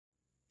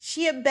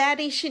She a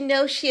baddie, she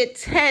knows she a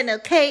 10,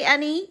 okay,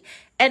 Annie?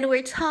 And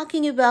we're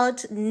talking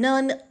about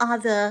none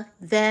other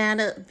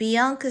than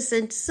Bianca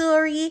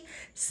Censori,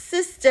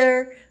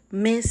 sister,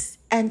 Miss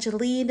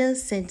Angelina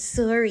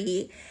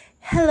Censori.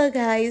 Hello,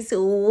 guys.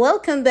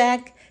 Welcome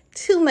back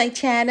to my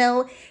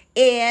channel.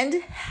 And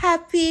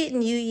Happy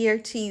New Year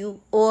to you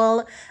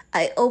all.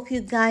 I hope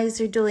you guys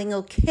are doing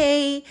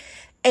okay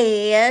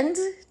and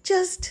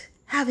just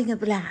having a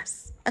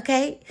blast,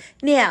 okay?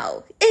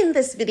 Now, in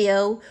this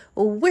video,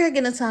 we're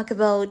gonna talk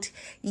about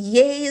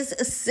Ye's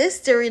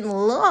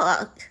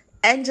sister-in-law,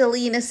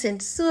 Angelina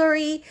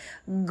Censori,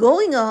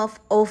 going off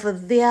over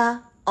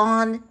there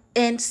on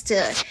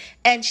Insta.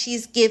 And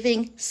she's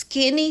giving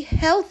skinny,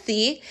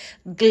 healthy,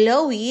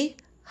 glowy,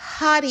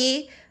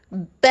 hottie,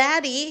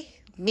 baddie.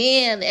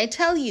 Man, I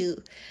tell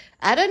you,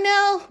 I don't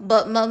know,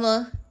 but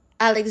Mama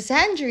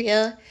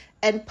Alexandria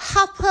and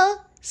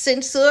Papa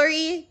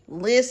Censori,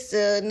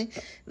 listen,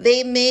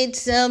 they made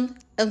some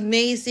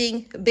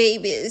amazing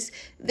babies.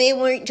 They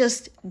weren't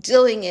just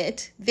doing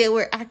it, they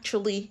were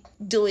actually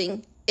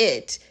doing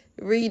it.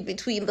 Read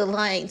between the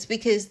lines,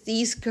 because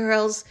these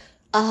girls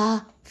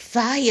are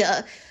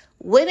fire.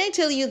 When I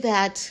tell you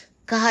that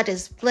God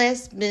has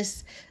blessed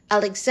Miss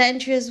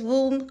Alexandria's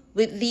womb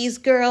with these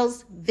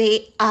girls,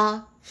 they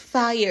are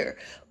fire.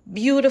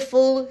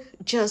 Beautiful,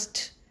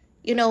 just,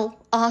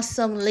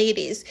 awesome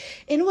ladies.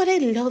 And what I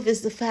love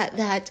is the fact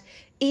that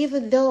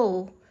even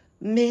though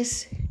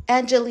Miss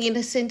Angelina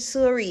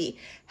Censori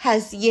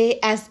has Ye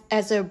as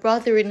her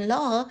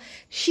brother-in-law,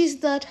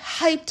 she's not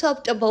hyped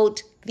up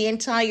about the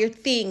entire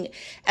thing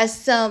as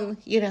some,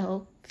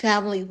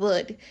 family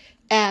would.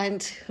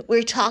 And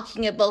we're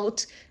talking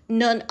about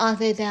none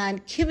other than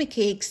Kimmy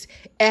Cakes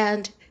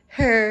and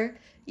her,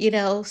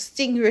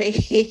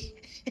 Stingray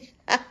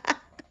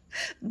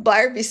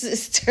Barbie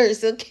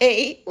sisters,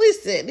 okay?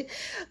 Listen,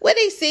 when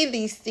I say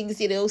these things,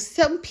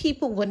 some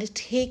people want to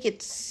take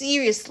it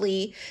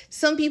seriously.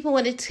 Some people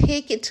want to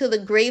take it to the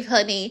grave,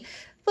 honey.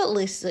 But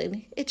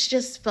listen, it's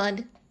just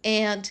fun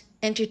and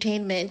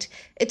entertainment.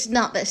 It's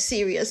not that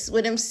serious.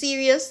 When I'm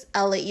serious,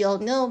 I'll let y'all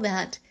know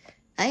that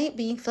I ain't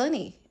being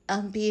funny.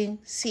 I'm being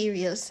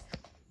serious.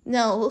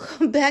 No,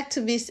 back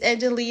to Miss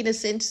Angelina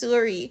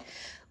Censori.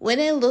 When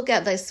I look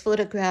at this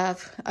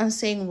photograph, I'm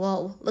saying,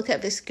 whoa, look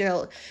at this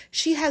girl.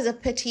 She has a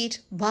petite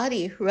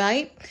body,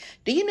 right?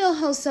 Do you know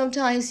how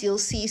sometimes you'll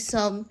see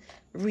some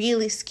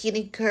really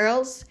skinny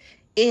girls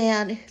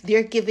and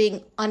they're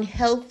giving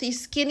unhealthy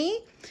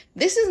skinny?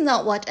 This is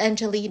not what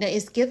Angelina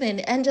is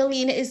given.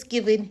 Angelina is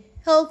given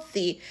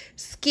healthy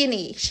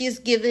skinny. She's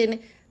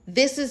given,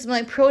 this is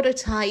my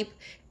prototype,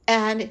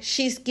 and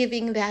she's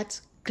giving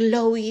that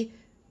glowy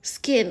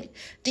skin.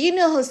 Do you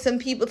know how some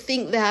people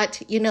think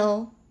that,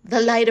 the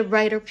lighter,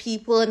 brighter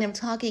people, and I'm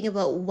talking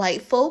about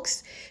white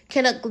folks,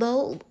 cannot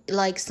glow?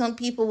 Like some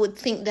people would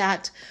think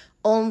that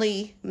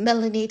only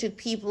melanated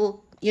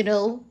people,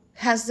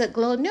 has that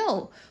glow.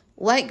 No,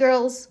 white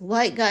girls,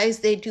 white guys,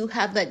 they do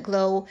have that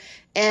glow.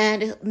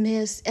 And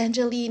Miss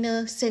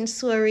Angelina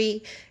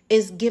Censori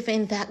is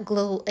giving that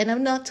glow. And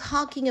I'm not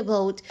talking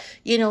about,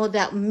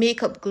 that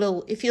makeup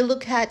glow. If you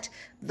look at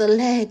the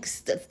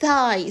legs, the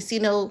thighs,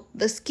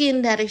 the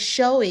skin that is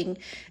showing,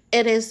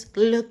 it is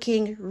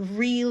looking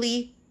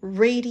really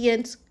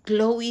radiant,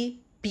 glowy,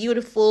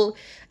 beautiful,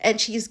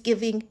 and she's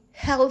giving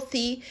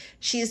healthy,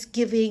 she's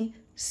giving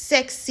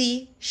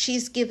sexy,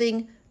 she's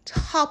giving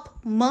top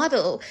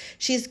model,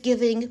 she's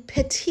giving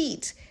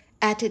petite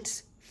at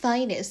its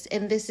finest,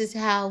 and this is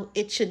how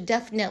it should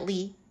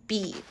definitely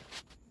be.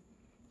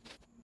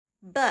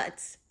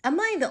 But am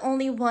I the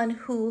only one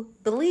who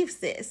believes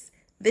this?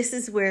 This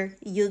is where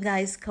you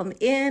guys come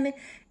in.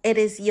 It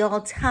is your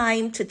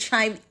time to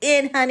chime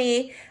in,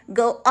 honey.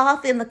 Go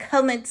off in the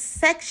comment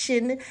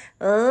section.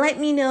 Let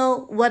me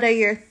know what are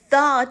your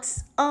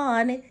thoughts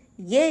on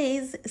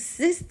Ye's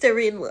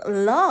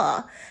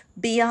sister-in-law,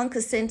 Bianca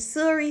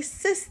Censori's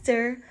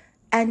sister,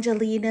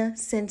 Angelina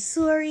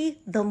Censori,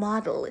 the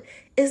model.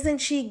 Isn't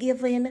she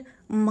giving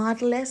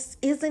modeless?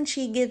 Isn't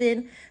she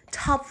giving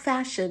top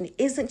fashion?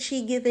 Isn't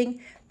she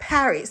giving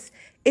Paris?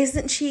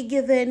 Isn't she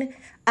giving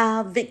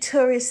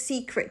Victoria's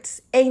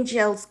Secret's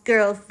Angel's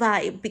Girl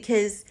vibe?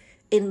 Because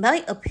in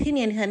my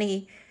opinion,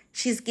 honey,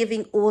 she's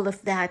giving all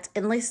of that.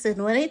 And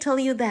listen, when I tell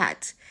you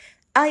that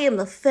I am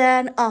a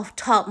fan of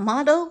top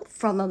model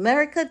from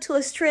America to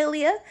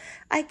Australia,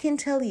 I can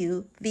tell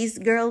you these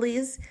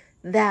girlies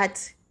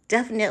that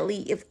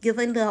definitely, if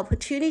given the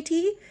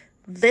opportunity,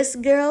 this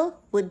girl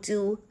would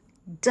do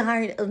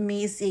darn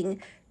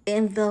amazing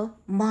in the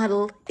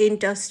model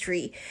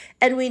industry.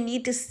 And we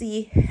need to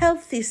see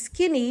healthy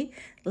skinny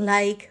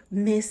like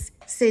Miss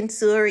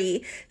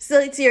Censori. So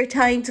it's your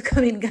time to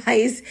come in,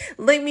 guys.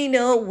 Let me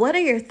know what are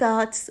your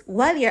thoughts.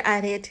 While you're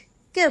at it,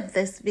 give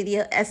this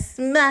video a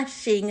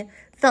smashing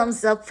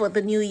thumbs up for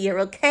the new year,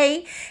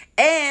 okay?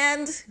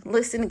 And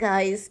listen,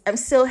 guys, I'm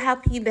so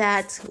happy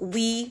that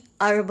we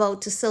are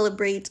about to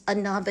celebrate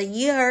another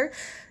year.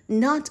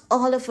 Not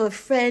all of our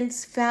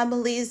friends,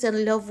 families,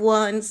 and loved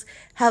ones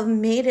have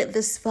made it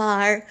this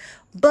far.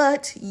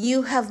 but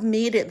you have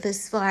made it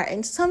this far.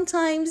 And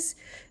sometimes,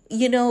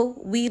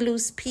 we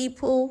lose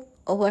people,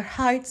 our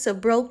hearts are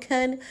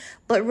broken,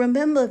 but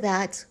remember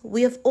that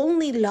we have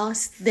only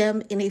lost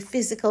them in a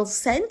physical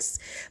sense,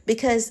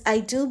 because I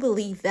do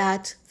believe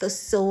that the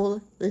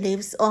soul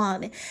lives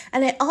on.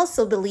 And I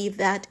also believe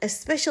that,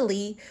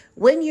 especially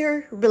when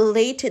you're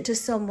related to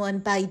someone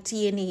by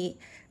DNA,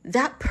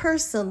 that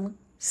person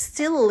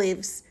still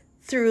lives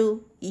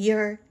through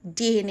your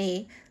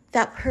DNA.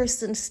 That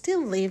person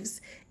still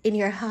lives in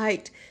your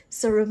heart.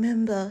 So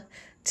remember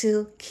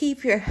to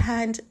keep your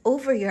hand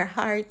over your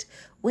heart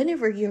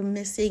whenever you're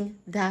missing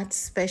that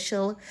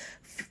special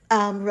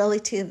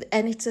relative,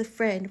 and it's a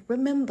friend.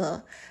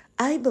 Remember,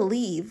 I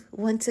believe,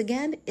 once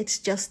again, it's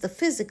just the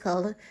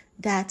physical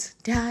that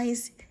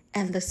dies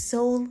and the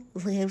soul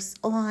lives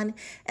on.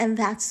 And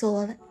that's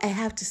all I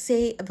have to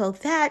say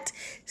about that.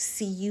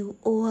 See you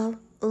all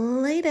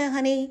later,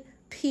 honey.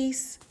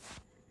 Peace.